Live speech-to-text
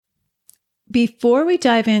Before we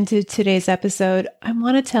dive into today's episode, I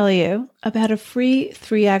want to tell you about a free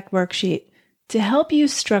 3-act worksheet to help you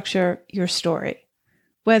structure your story.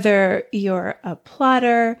 Whether you're a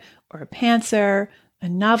plotter or a pantser, a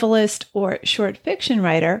novelist, or short fiction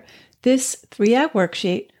writer, this 3-act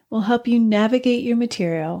worksheet will help you navigate your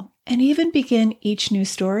material and even begin each new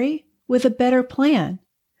story with a better plan.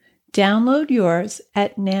 Download yours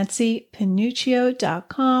at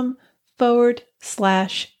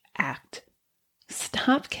nancypanuccio.com/act.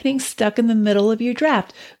 Stop getting stuck in the middle of your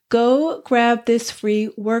draft. Go grab this free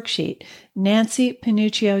worksheet,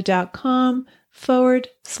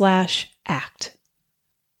 nancypanuccio.com/act.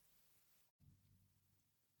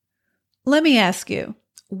 Let me ask you,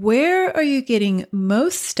 where are you getting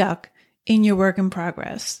most stuck in your work in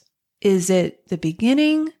progress? Is it the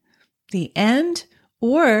beginning, the end,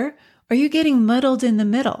 or are you getting muddled in the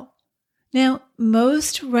middle? Now,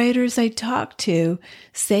 most writers I talk to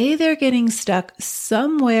say they're getting stuck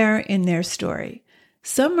somewhere in their story.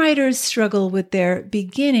 Some writers struggle with their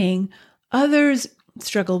beginning, others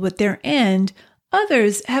struggle with their end,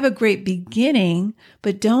 others have a great beginning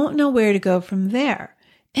but don't know where to go from there.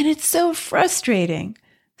 And it's so frustrating.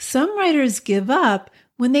 Some writers give up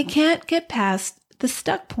when they can't get past the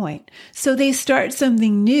stuck point, so they start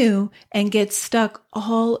something new and get stuck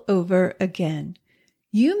all over again.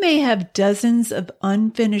 You may have dozens of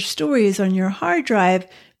unfinished stories on your hard drive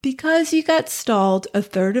because you got stalled a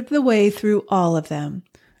third of the way through all of them.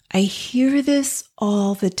 I hear this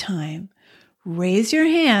all the time. Raise your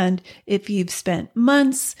hand if you've spent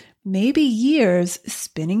months, maybe years,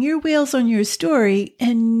 spinning your wheels on your story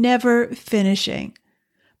and never finishing.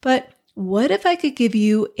 But what if I could give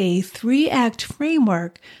you a 3-act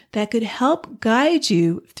framework that could help guide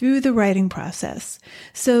you through the writing process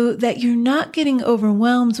so that you're not getting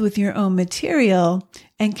overwhelmed with your own material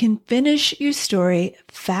and can finish your story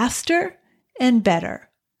faster and better?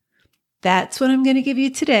 That's what I'm going to give you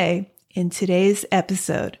today in today's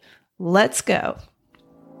episode. Let's go.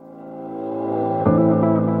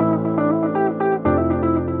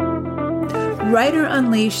 Writer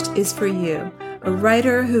Unleashed is for you. A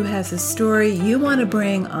writer who has a story you want to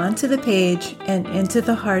bring onto the page and into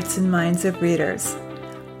the hearts and minds of readers.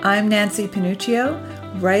 I'm Nancy Panuccio,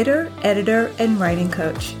 writer, editor, and writing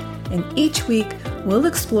coach. And each week, we'll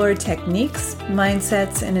explore techniques,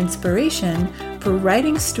 mindsets, and inspiration for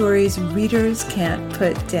writing stories readers can't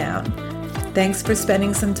put down. Thanks for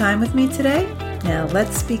spending some time with me today. Now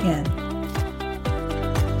let's begin.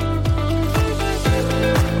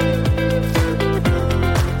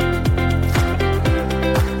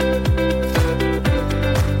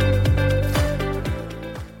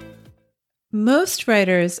 Most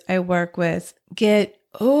writers I work with get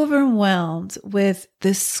overwhelmed with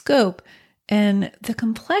the scope and the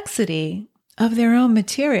complexity of their own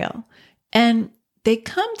material. And they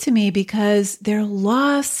come to me because they're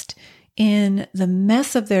lost in the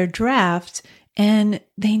mess of their draft and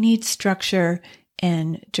they need structure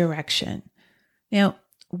and direction. Now,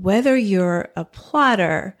 whether you're a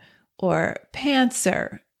plotter or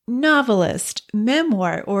pantser, novelist,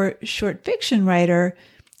 memoir, or short fiction writer,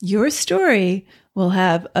 your story will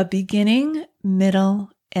have a beginning, middle,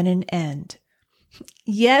 and an end.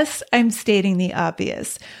 Yes, I'm stating the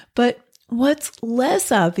obvious, but what's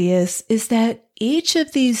less obvious is that each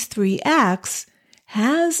of these 3 acts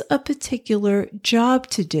has a particular job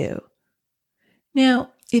to do. Now,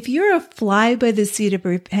 if you're a fly by the seat of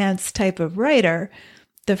your pants type of writer,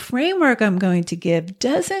 the framework I'm going to give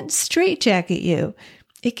doesn't straitjacket you.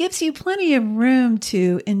 It gives you plenty of room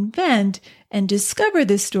to invent and discover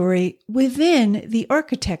the story within the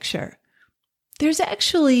architecture. There's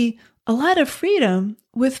actually a lot of freedom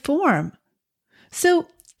with form. So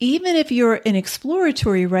even if you're an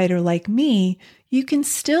exploratory writer like me, you can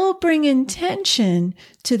still bring intention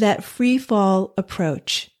to that free fall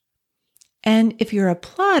approach. And if you're a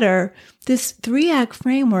plotter, this 3-act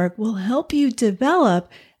framework will help you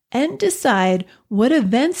develop and decide what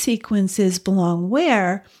event sequences belong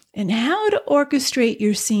where and how to orchestrate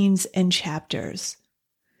your scenes and chapters.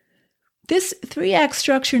 This 3-act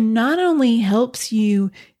structure not only helps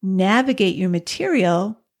you navigate your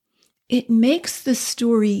material, it makes the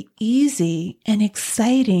story easy and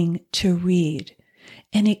exciting to read,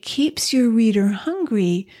 and it keeps your reader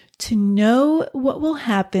hungry to know what will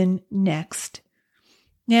happen next.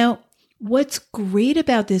 Now, what's great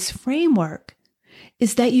about this framework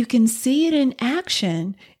is that you can see it in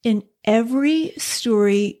action in every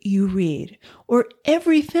story you read or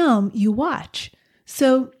every film you watch.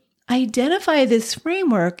 So identify this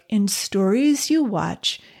framework in stories you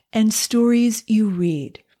watch and stories you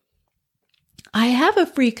read. I have a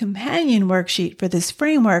free companion worksheet for this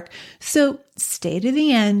framework, so stay to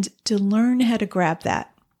the end to learn how to grab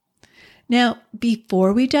that. Now,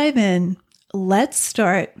 before we dive in, let's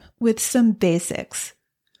start with some basics.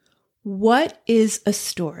 What is a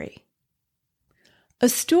story? A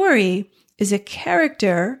story is a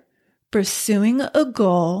character pursuing a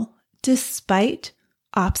goal despite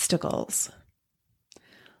obstacles.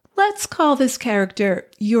 Let's call this character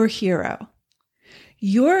your hero.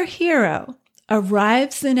 Your hero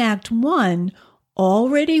arrives in Act 1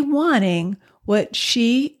 already wanting what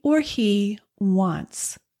she or he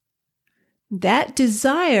wants. That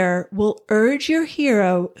desire will urge your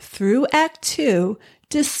hero through Act 2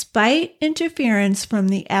 despite interference from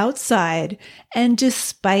the outside and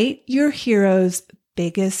despite your hero's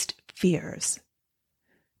biggest fears.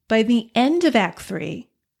 By the end of Act 3,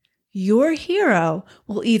 your hero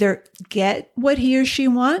will either get what he or she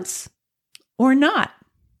wants or not.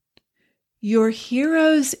 Your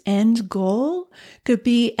hero's end goal could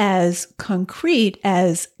be as concrete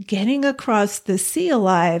as getting across the sea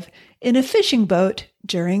alive in a fishing boat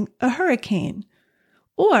during a hurricane,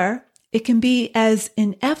 or it can be as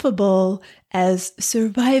ineffable as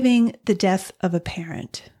surviving the death of a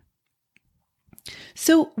parent.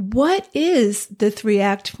 So what is the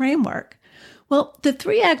 3-act framework? Well, the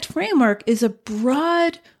 3-act framework is a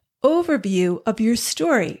broad overview of your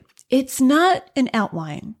story. It's not an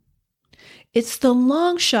outline. It's the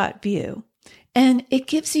long shot view, and it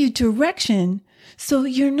gives you direction so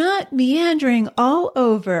you're not meandering all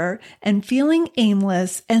over and feeling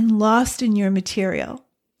aimless and lost in your material.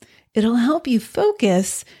 It'll help you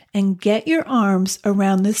focus and get your arms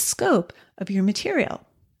around the scope of your material.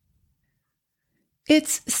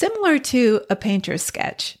 It's similar to a painter's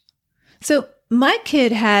sketch. So my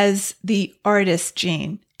kid has the artist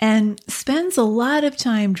gene and spends a lot of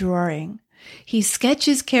time drawing. He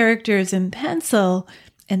sketches characters in pencil,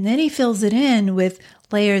 and then he fills it in with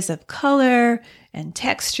layers of color and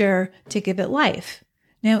texture to give it life.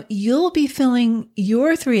 Now, you'll be filling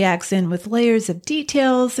your 3 acts in with layers of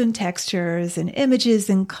details and textures and images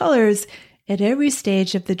and colors at every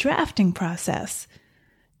stage of the drafting process.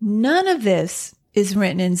 None of this is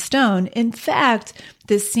written in stone. In fact,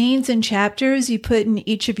 the scenes and chapters you put in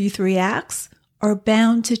each of your 3 acts are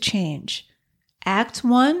bound to change. Act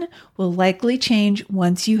 1 will likely change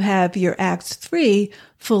once you have your Act 3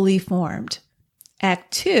 fully formed.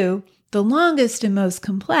 Act 2, the longest and most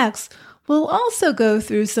complex, will also go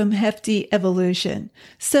through some hefty evolution,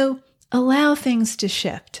 so allow things to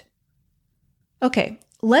shift. Okay,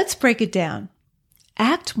 let's break it down.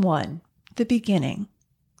 Act 1, the beginning.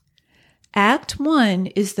 Act 1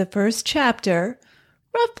 is the first chapter,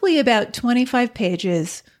 roughly about 25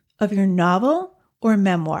 pages, of your novel or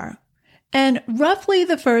memoir, and roughly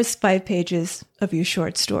the first 5 pages of your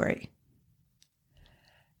short story.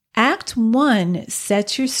 Act 1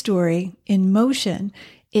 sets your story in motion.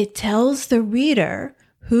 It tells the reader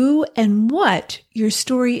who and what your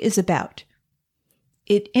story is about.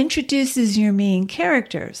 It introduces your main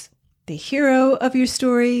characters, the hero of your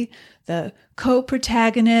story, the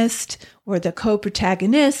co-protagonist or the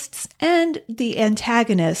co-protagonists, and the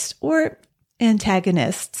antagonist or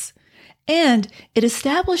antagonists. And it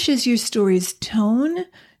establishes your story's tone,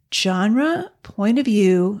 genre, point of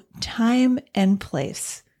view, time, and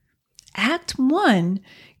place. Act 1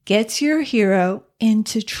 gets your hero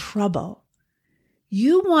into trouble.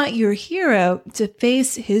 You want your hero to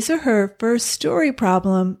face his or her first story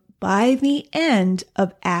problem by the end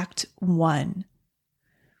of Act 1.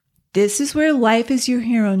 This is where life as your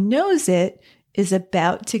hero knows it is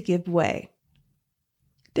about to give way.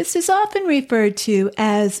 This is often referred to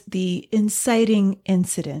as the inciting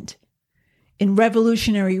incident. In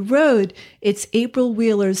Revolutionary Road, it's April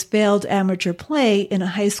Wheeler's failed amateur play in a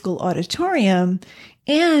high school auditorium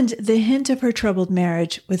and the hint of her troubled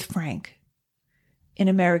marriage with Frank. In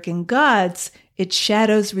American Gods, it's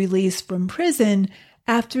Shadow's release from prison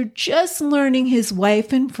after just learning his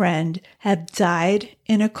wife and friend had died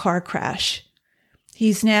in a car crash.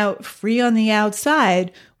 He's now free on the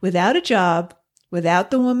outside, without a job,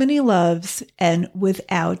 without the woman he loves, and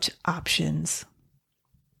without options.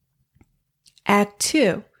 Act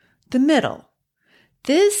 2, the middle.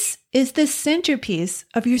 This is the centerpiece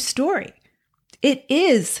of your story. It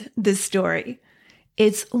is the story.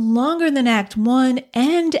 It's longer than Act 1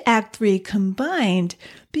 and Act 3 combined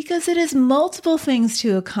because it has multiple things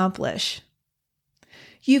to accomplish.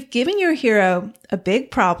 You've given your hero a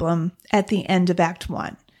big problem at the end of Act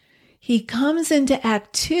 1. He comes into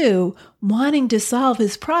Act 2 wanting to solve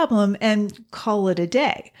his problem and call it a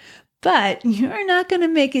day. But you're not going to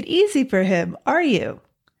make it easy for him, are you?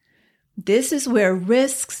 This is where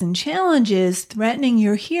risks and challenges threatening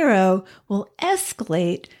your hero will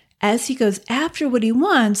escalate as he goes after what he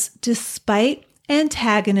wants, despite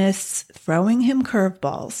antagonists throwing him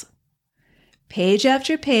curveballs. Page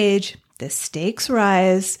after page, the stakes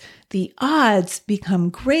rise, the odds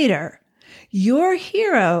become greater. Your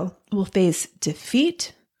hero will face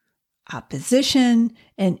defeat, opposition,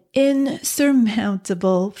 and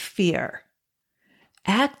insurmountable fear.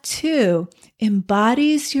 Act 2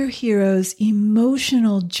 embodies your hero's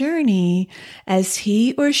emotional journey as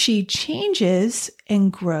he or she changes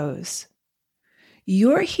and grows.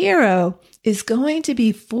 Your hero is going to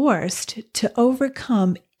be forced to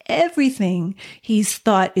overcome everything he's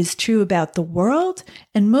thought is true about the world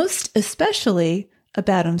and most especially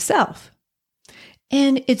about himself.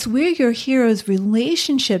 And it's where your hero's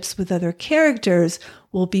relationships with other characters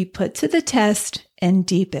will be put to the test and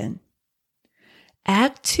deepen.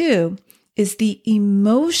 Act 2 is the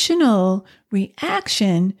emotional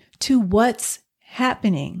reaction to what's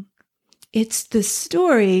happening. It's the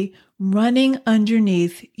story running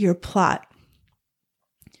underneath your plot.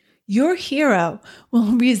 Your hero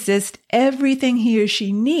will resist everything he or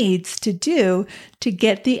she needs to do to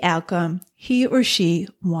get the outcome he or she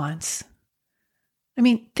wants. I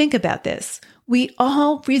mean, think about this. We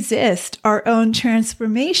all resist our own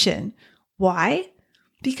transformation. Why?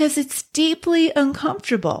 Because it's deeply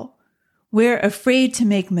uncomfortable. We're afraid to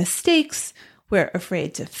make mistakes. We're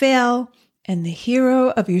afraid to fail. And the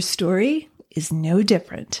hero of your story is no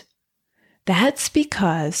different. That's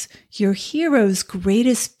because your hero's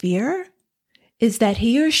greatest fear is that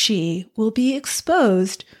he or she will be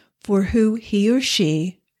exposed for who he or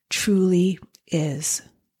she truly is.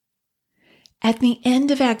 At the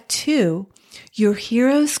end of Act 2, your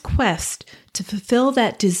hero's quest to fulfill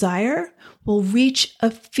that desire will reach a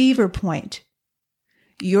fever point.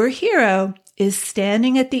 Your hero is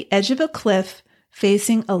standing at the edge of a cliff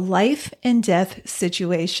facing a life and death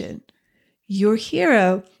situation. Your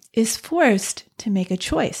hero is forced to make a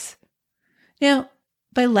choice. Now,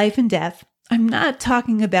 by life and death, I'm not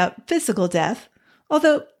talking about physical death,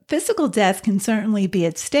 although physical death can certainly be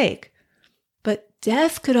at stake. But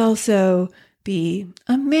death could also be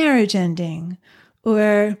a marriage ending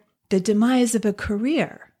or the demise of a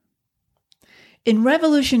career. In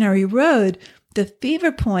Revolutionary Road, the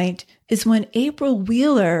fever point is when April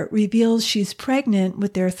Wheeler reveals she's pregnant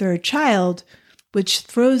with their third child, which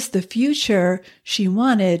throws the future she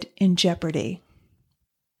wanted in jeopardy.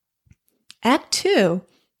 Act 2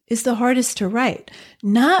 is the hardest to write,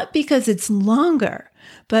 not because it's longer,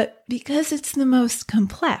 but because it's the most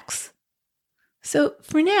complex. So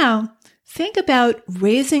for now, think about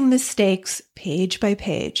raising the stakes page by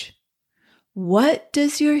page. What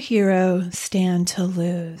does your hero stand to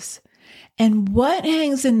lose? And what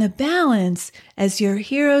hangs in the balance as your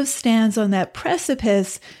hero stands on that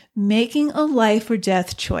precipice making a life or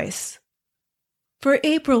death choice? For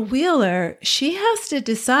April Wheeler, she has to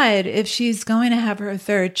decide if she's going to have her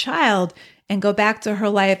third child and go back to her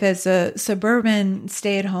life as a suburban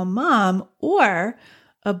stay-at-home mom, or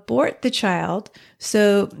abort the child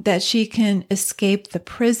so that she can escape the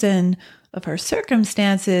prison of her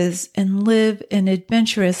circumstances and live an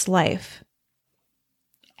adventurous life.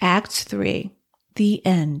 Act 3, the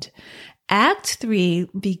end. Act 3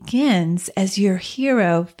 begins as your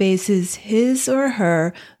hero faces his or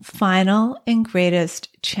her final and greatest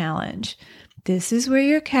challenge. This is where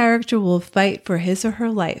your character will fight for his or her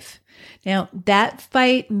life. Now, that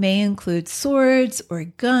fight may include swords or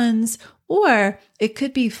guns, or it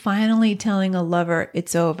could be finally telling a lover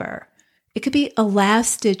it's over. It could be a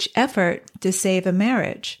last-ditch effort to save a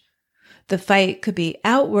marriage. The fight could be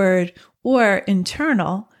outward or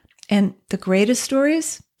internal, and the greatest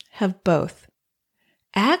stories have both.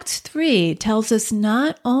 Act 3 tells us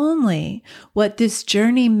not only what this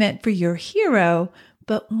journey meant for your hero,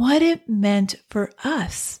 but what it meant for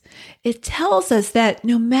us. It tells us that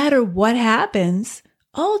no matter what happens,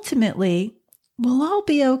 ultimately, we'll all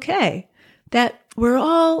be okay. That we're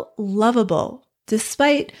all lovable,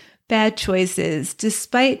 despite bad choices,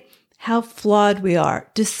 despite how flawed we are.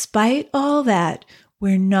 Despite all that,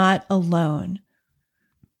 we're not alone.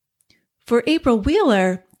 For April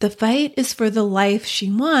Wheeler, the fight is for the life she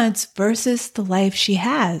wants versus the life she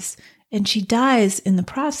has, and she dies in the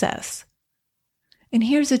process. And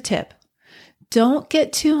here's a tip. Don't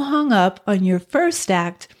get too hung up on your first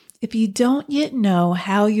act if you don't yet know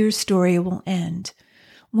how your story will end.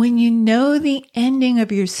 When you know the ending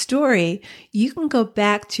of your story, you can go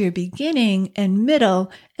back to your beginning and middle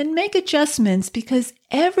and make adjustments because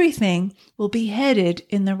everything will be headed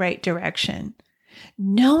in the right direction.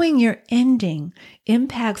 Knowing your ending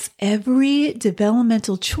impacts every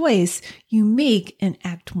developmental choice you make in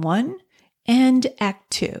Act 1 and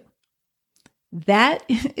Act 2. That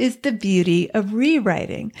is the beauty of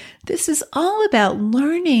rewriting. This is all about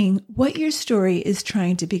learning what your story is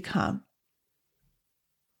trying to become.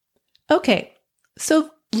 Okay,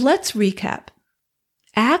 so let's recap.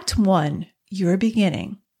 Act 1, your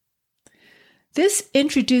beginning. This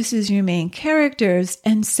introduces your main characters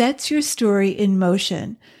and sets your story in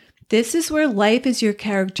motion. This is where life as your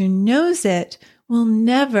character knows it will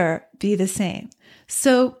never be the same.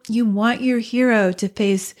 So you want your hero to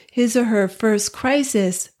face his or her first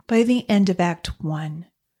crisis by the end of Act 1.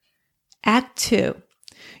 Act 2,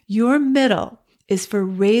 your middle is for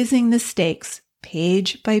raising the stakes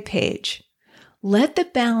page by page. Let the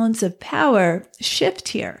balance of power shift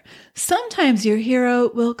here. Sometimes your hero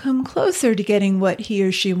will come closer to getting what he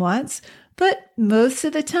or she wants, but most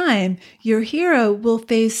of the time, your hero will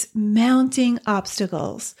face mounting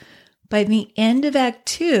obstacles. By the end of Act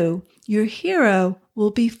 2, your hero will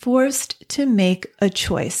be forced to make a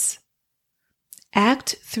choice.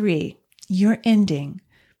 Act 3, your ending.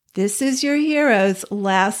 This is your hero's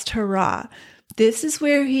last hurrah. This is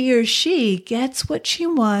where he or she gets what she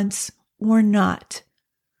wants or not.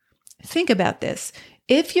 Think about this.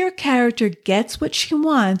 If your character gets what she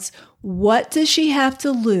wants, what does she have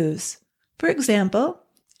to lose? For example,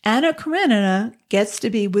 Anna Karenina gets to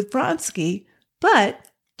be with Vronsky, but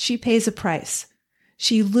she pays a price.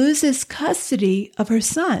 She loses custody of her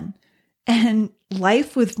son, and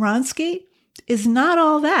life with Vronsky is not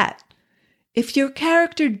all that. If your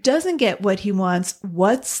character doesn't get what he wants,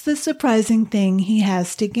 what's the surprising thing he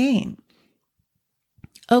has to gain?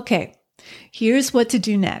 Okay, here's what to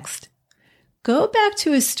do next. Go back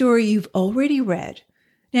to a story you've already read.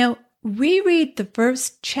 Now, reread the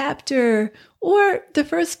first chapter or the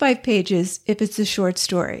first 5 pages if it's a short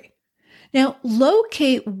story. Now,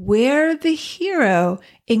 locate where the hero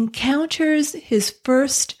encounters his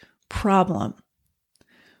first problem.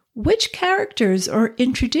 Which characters are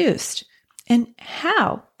introduced and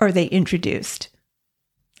how are they introduced?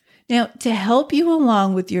 Now, to help you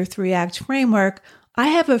along with your 3-act framework, I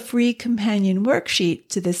have a free companion worksheet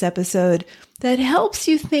to this episode that helps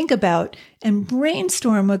you think about and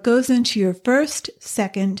brainstorm what goes into your first,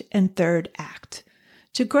 second, and third act.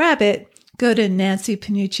 To grab it, go to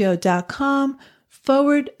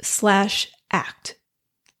nancypanuccio.com/act.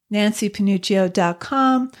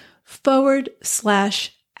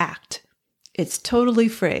 nancypanuccio.com/act. It's totally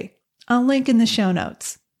free. I'll link in the show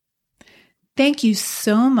notes. Thank you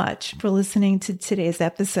so much for listening to today's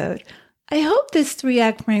episode. I hope this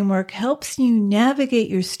 3-act framework helps you navigate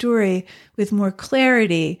your story with more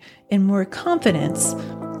clarity and more confidence.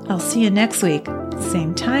 I'll see you next week,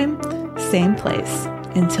 same time, same place.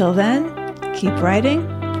 Until then, keep writing,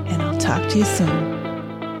 and I'll talk to you soon.